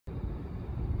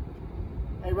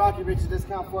Hey Rocky, Rich's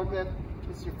Discount Forklift.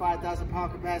 This is your 5,000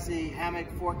 pound capacity hammock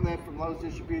forklift from Lowe's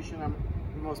Distribution. I'm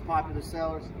the most popular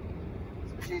sellers.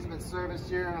 This machine's been serviced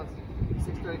here on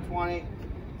 6/30/20.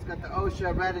 It's got the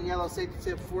OSHA red and yellow safety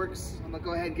tip forks. I'm gonna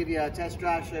go ahead and give you a test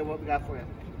drive, show you what we got for you.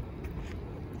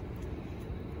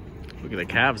 Look at the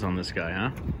calves on this guy,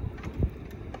 huh?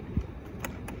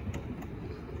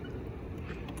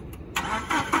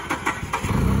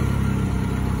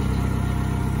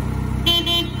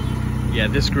 Yeah,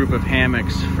 this group of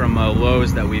hammocks from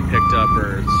Lowe's that we picked up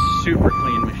are super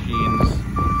clean machines.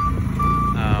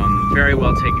 Very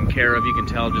well taken care of. You can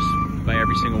tell just by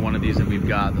every single one of these that we've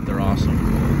got that they're awesome.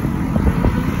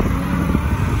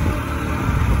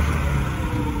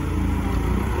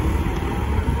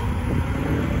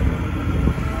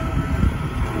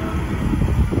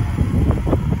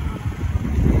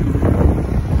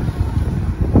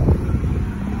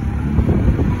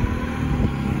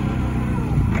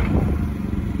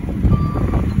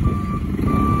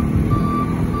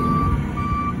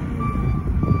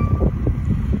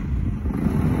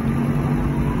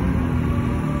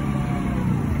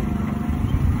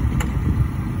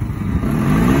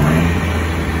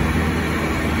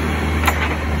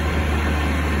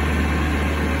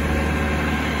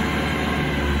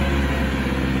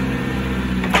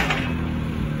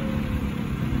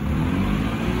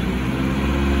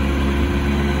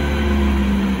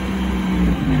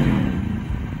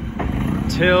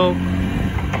 Tilt,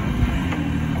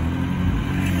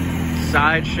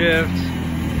 side shift,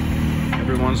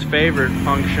 everyone's favorite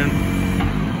function.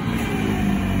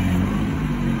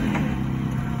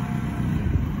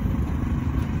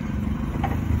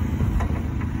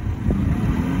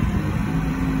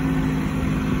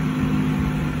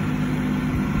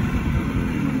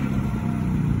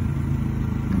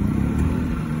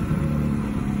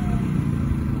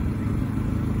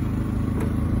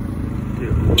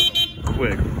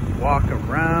 Quick walk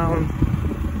around.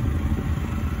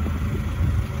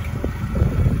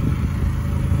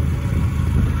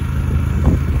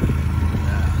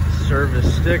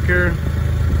 Service sticker,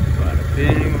 bada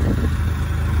bing.